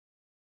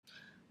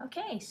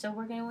Okay, so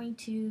we're going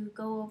to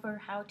go over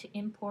how to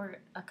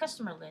import a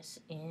customer list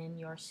in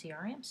your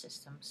CRM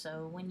system.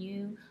 So when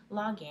you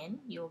log in,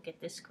 you'll get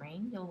this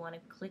screen. You'll want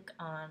to click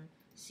on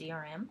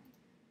CRM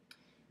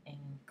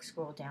and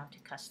scroll down to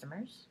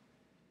customers.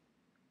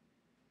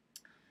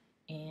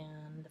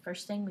 And the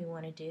first thing we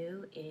want to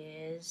do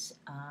is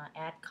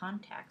add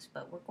contacts,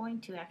 but we're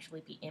going to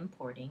actually be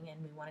importing,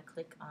 and we want to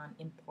click on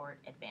Import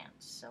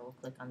Advanced. So we'll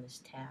click on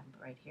this tab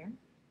right here,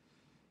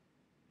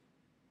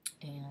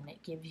 and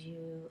it gives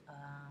you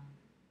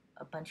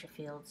a bunch of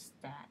fields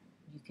that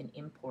you can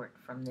import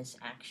from this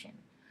action.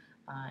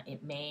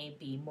 It may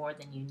be more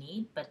than you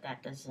need, but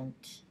that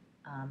doesn't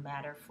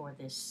matter for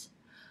this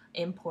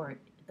import.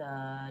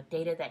 The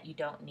data that you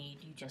don't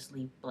need, you just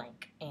leave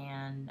blank.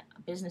 And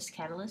Business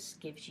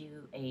Catalyst gives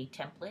you a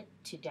template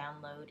to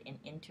download and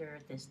enter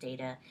this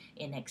data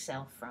in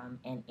Excel from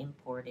and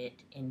import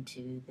it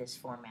into this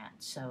format.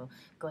 So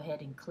go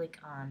ahead and click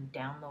on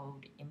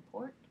Download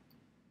Import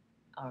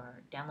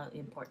or Download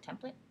Import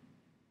Template.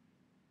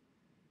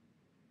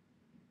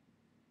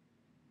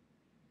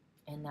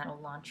 And that'll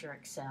launch your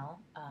Excel.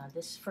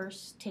 This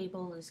first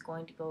table is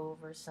going to go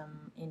over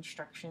some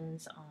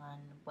instructions on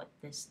what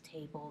this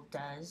table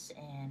does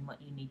and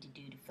what you need to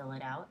do to fill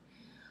it out.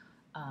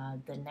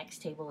 The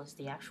next table is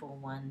the actual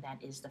one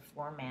that is the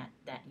format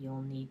that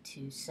you'll need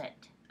to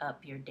set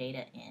up your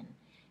data in.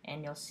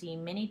 And you'll see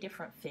many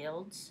different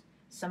fields.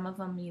 Some of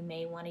them you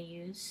may want to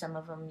use, some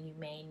of them you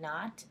may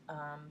not.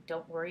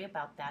 Don't worry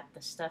about that.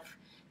 The stuff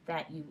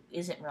that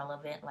isn't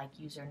relevant, like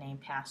username,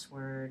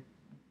 password,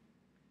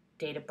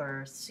 date of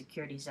birth,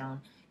 security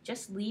zone,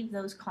 just leave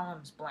those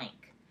columns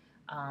blank.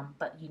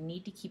 But you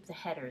need to keep the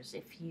headers.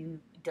 If you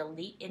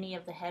delete any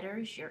of the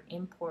headers, your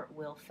import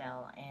will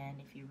fail.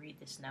 And if you read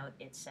this note,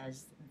 it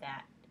says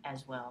that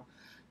as well.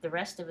 The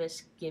rest of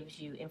this gives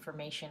you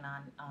information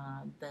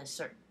on the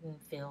certain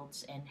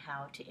fields and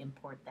how to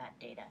import that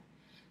data.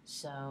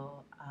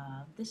 So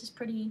this is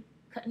pretty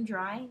cut and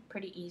dry,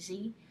 pretty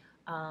easy.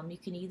 You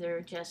can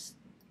either just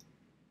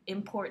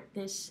import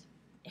this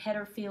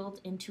header field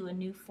into a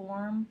new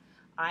form.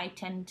 I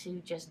tend to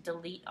just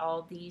delete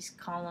all these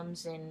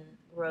columns and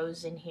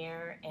rows in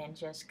here and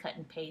just cut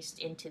and paste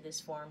into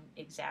this form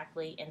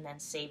exactly, and then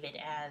save it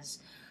as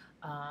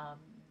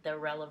the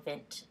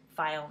relevant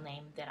file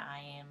name that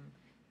I am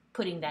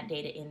putting that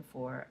data in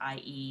for,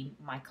 i.e.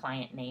 my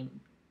client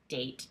name,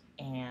 date,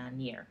 and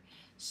year.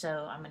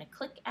 So I'm going to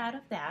click out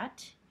of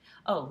that.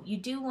 Oh, you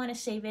do want to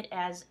save it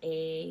as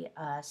a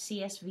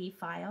CSV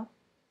file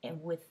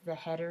and with the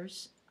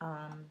headers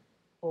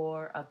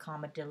or a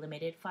comma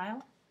delimited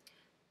file.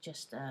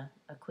 Just a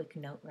quick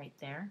note right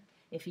there.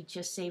 If you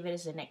just save it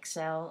as an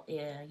Excel,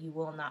 you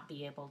will not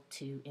be able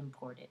to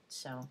import it.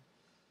 So I'm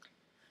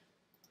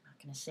not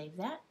going to save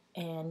that.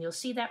 And you'll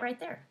see that right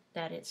there,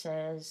 that it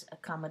says a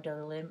comma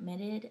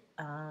delimited,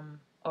 comma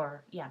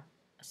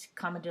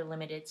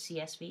delimited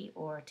CSV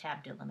or a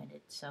tab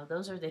delimited. So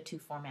those are the two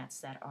formats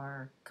that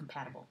are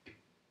compatible.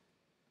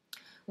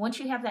 Once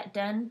you have that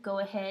done, go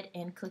ahead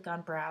and click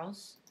on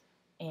Browse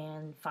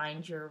and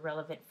find your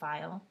relevant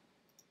file.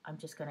 I'm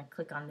just going to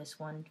click on this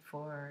one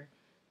for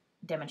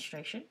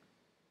demonstration.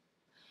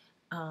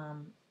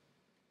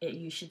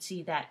 You should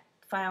see that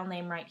file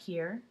name right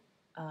here.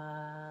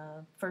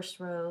 First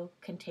row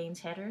contains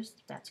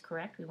headers. That's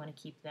correct. We want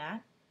to keep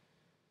that.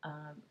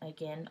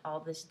 Again, all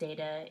this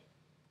data,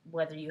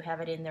 whether you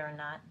have it in there or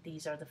not,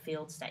 these are the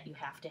fields that you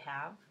have to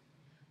have.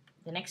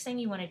 The next thing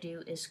you want to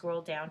do is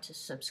scroll down to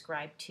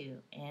subscribe to,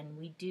 and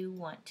we do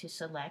want to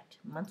select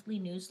monthly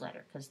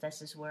newsletter because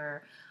this is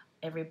where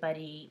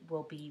everybody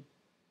will be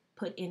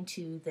put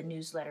into the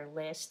newsletter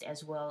list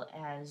as well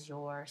as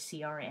your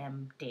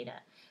CRM data.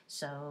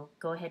 So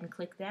go ahead and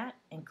click that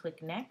and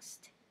click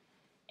next,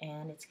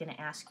 and it's going to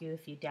ask you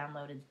if you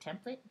downloaded the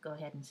template. Go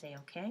ahead and say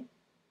OK.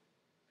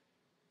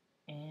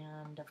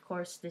 And of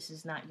course, this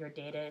is not your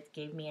data. It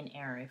gave me an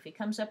error. If it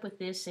comes up with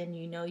this and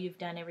you know you've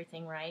done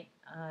everything right,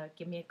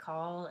 give me a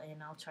call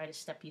and I'll try to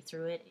step you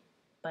through it.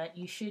 But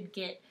you should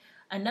get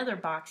another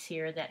box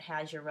here that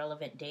has your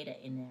relevant data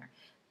in there.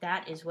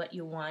 That is what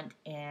you want,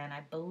 and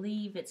I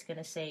believe it's going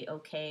to say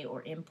OK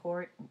or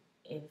import.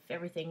 If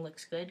everything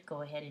looks good,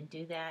 go ahead and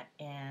do that,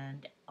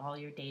 and all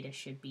your data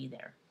should be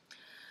there.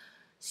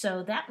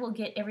 So that will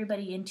get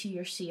everybody into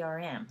your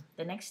CRM.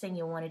 The next thing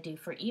you'll want to do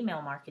for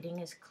email marketing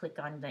is click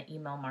on the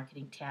email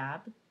marketing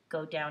tab,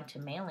 go down to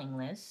mailing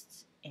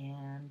lists,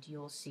 and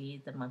you'll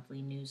see the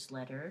monthly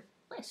newsletter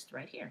list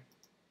right here.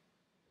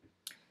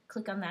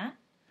 Click on that.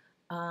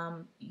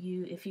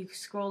 If you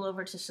scroll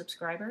over to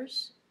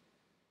subscribers,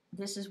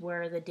 this is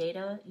where the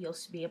data, you'll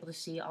be able to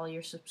see all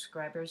your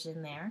subscribers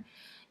in there.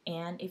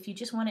 And if you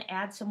just want to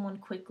add someone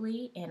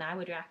quickly, and I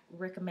would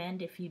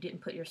recommend if you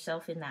didn't put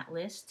yourself in that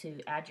list to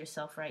add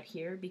yourself right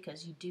here,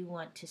 because you do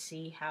want to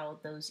see how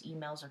those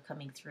emails are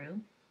coming through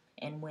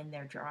and when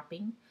they're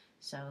dropping.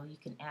 So you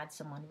can add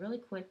someone really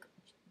quick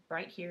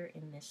right here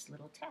in this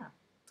little tab.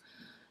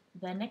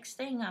 The next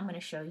thing I'm going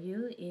to show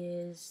you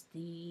is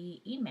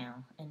the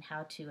email and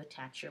how to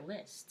attach your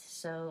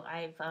list. So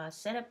I've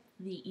set up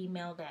the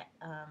email that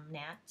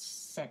Nat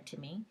sent to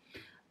me,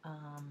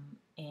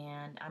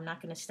 and I'm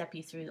not going to step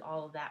you through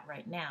all of that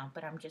right now,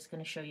 but I'm just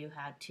going to show you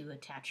how to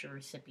attach your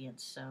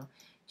recipients. So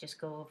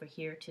just go over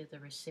here to the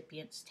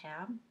recipients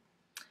tab,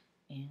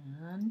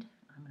 and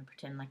I'm going to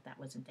pretend like that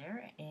wasn't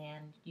there,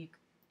 and you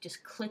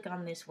just click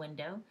on this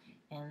window,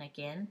 and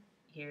again,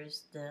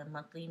 here's the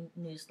monthly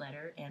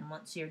newsletter, and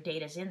once your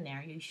data's in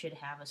there, you should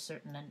have a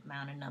certain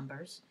amount of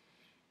numbers,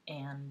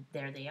 and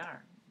there they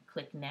are.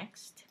 Click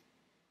next,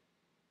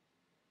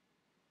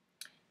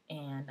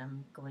 and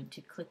I'm going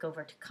to click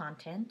over to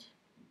content,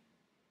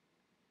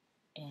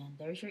 and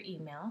there's your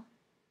email,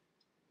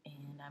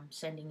 and I'm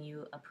sending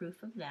you a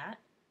proof of that,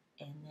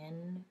 and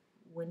then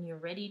when you're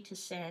ready to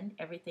send,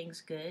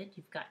 everything's good.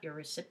 You've got your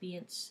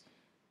recipients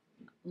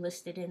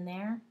listed in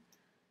there.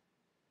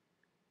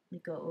 You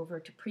go over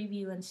to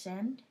preview and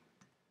send,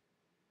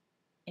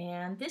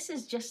 and this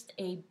is just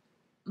a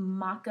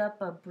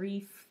mock-up, a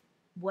brief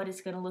what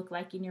it's going to look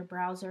like in your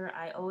browser.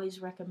 I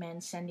always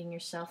recommend sending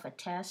yourself a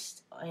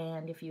test,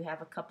 and if you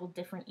have a couple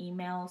different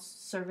email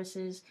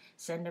services,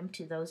 send them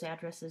to those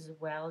addresses as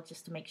well,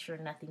 just to make sure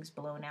nothing's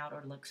blown out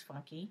or looks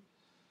funky.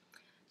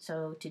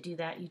 So to do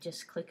that, you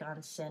just click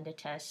on send a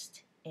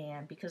test,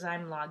 and because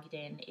I'm logged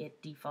in,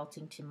 it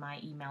defaulting to my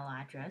email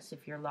address.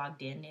 If you're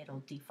logged in,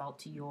 it'll default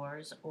to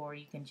yours, or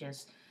you can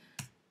just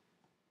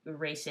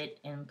erase it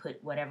and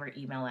put whatever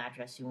email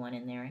address you want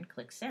in there and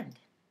click send.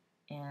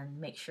 And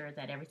make sure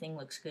that everything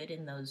looks good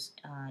in those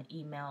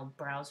email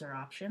browser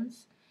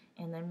options.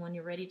 And then when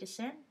you're ready to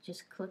send,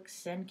 just click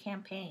send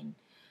campaign.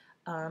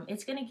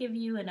 It's going to give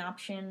you an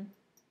option.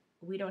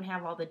 We don't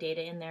have all the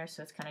data in there,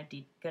 so it's kind of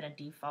going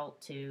to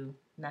default to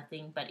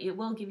nothing, but it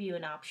will give you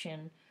an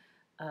option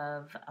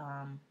of,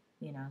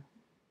 you know,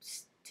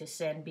 to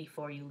send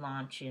before you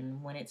launch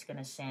and when it's going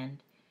to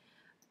send.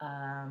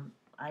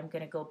 I'm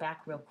going to go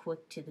back real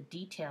quick to the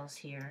details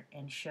here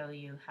and show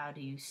you how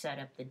to set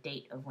up the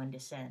date of when to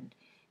send.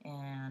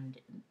 And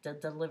the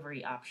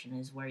delivery option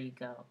is where you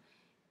go.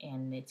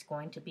 And it's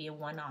going to be a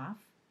one-off.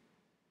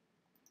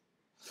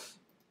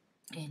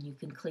 And you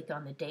can click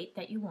on the date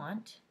that you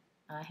want.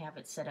 I have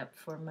it set up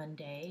for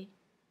Monday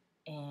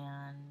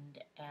and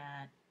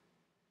at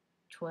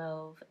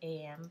 12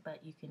 a.m.,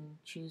 but you can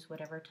choose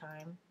whatever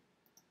time.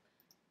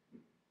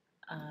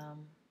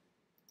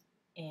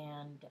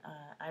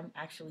 I'm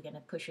actually going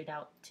to push it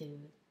out to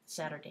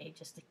Saturday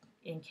just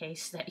in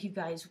case that you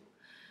guys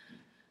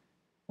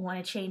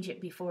want to change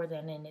it before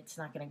then and it's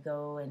not going to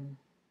go and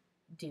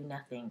do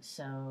nothing.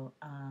 So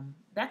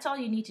that's all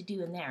you need to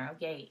do in there.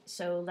 Okay,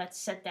 so let's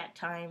set that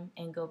time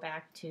and go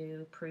back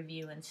to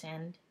preview and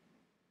send.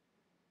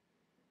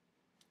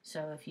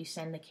 So if you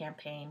send the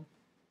campaign,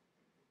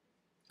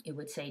 it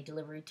would say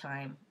delivery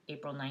time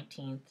April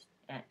 19th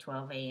at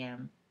 12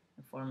 a.m.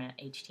 format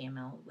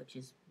HTML, which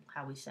is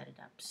how we set it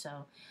up.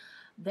 So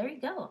there you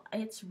go.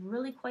 It's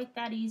really quite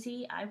that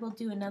easy. I will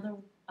do another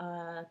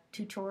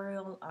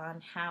tutorial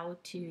on how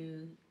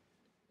to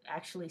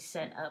actually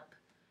set up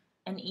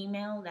an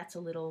email that's a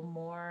little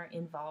more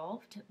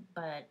involved,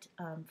 but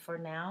for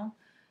now,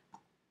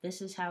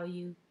 this is how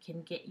you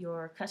can get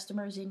your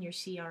customers in your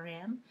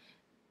CRM,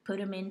 put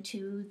them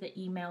into the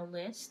email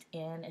list,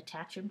 and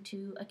attach them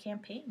to a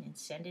campaign and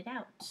send it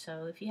out.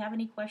 So if you have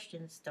any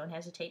questions, don't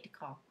hesitate to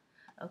call.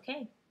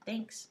 Okay,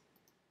 thanks.